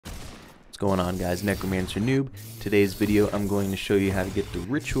going on, guys? Necromancer Noob. Today's video I'm going to show you how to get the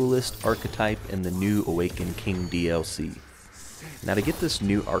Ritualist archetype in the new Awakened King DLC. Now, to get this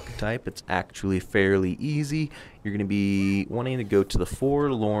new archetype, it's actually fairly easy. You're going to be wanting to go to the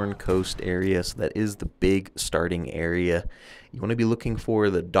Forlorn Coast area, so that is the big starting area. You want to be looking for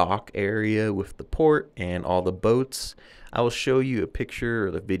the dock area with the port and all the boats. I will show you a picture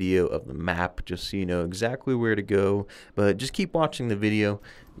or the video of the map just so you know exactly where to go, but just keep watching the video.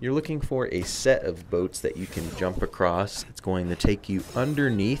 You're looking for a set of boats that you can jump across. It's going to take you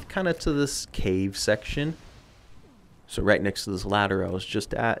underneath, kind of to this cave section. So right next to this ladder I was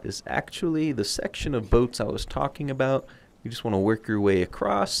just at is actually the section of boats I was talking about. You just want to work your way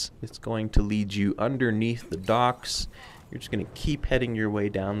across. It's going to lead you underneath the docks. You're just going to keep heading your way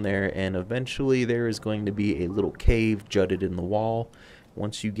down there, and eventually there is going to be a little cave jutted in the wall.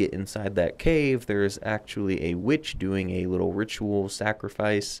 Once you get inside that cave, there is actually a witch doing a little ritual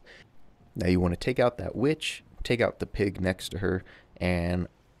sacrifice. Now you want to take out that witch, take out the pig next to her, and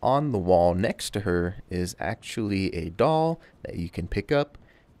on the wall next to her is actually a doll that you can pick up.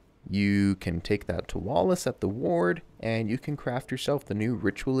 You can take that to Wallace at the ward, and you can craft yourself the new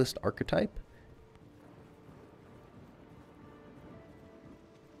Ritualist archetype.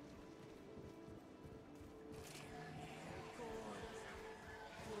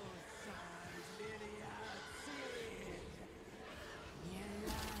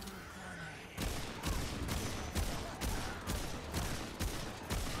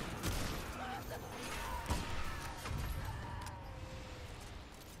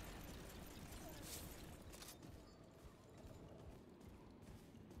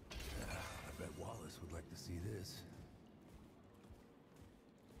 Would like to see this.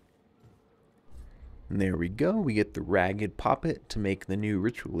 And there we go. We get the Ragged Poppet to make the new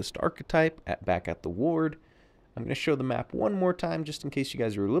Ritualist archetype back at the ward. I'm going to show the map one more time just in case you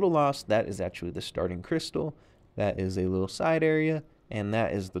guys are a little lost. That is actually the starting crystal. That is a little side area, and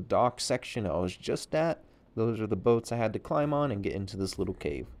that is the dock section I was just at. Those are the boats I had to climb on and get into this little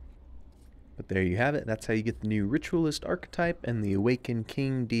cave. But there you have it. That's how you get the new Ritualist archetype and the Awakened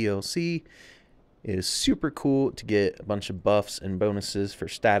King DLC. It is super cool to get a bunch of buffs and bonuses for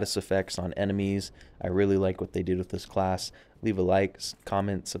status effects on enemies. I really like what they did with this class. Leave a like,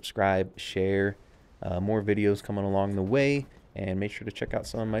 comment, subscribe, share. More videos coming along the way. And make sure to check out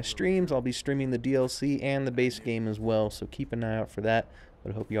some of my streams. I'll be streaming the DLC and the base game as well, so keep an eye out for that.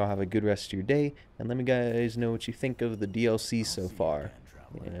 But I hope you all have a good rest of your day. And let me guys know what you think of the DLC so far.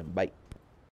 Yeah, bye.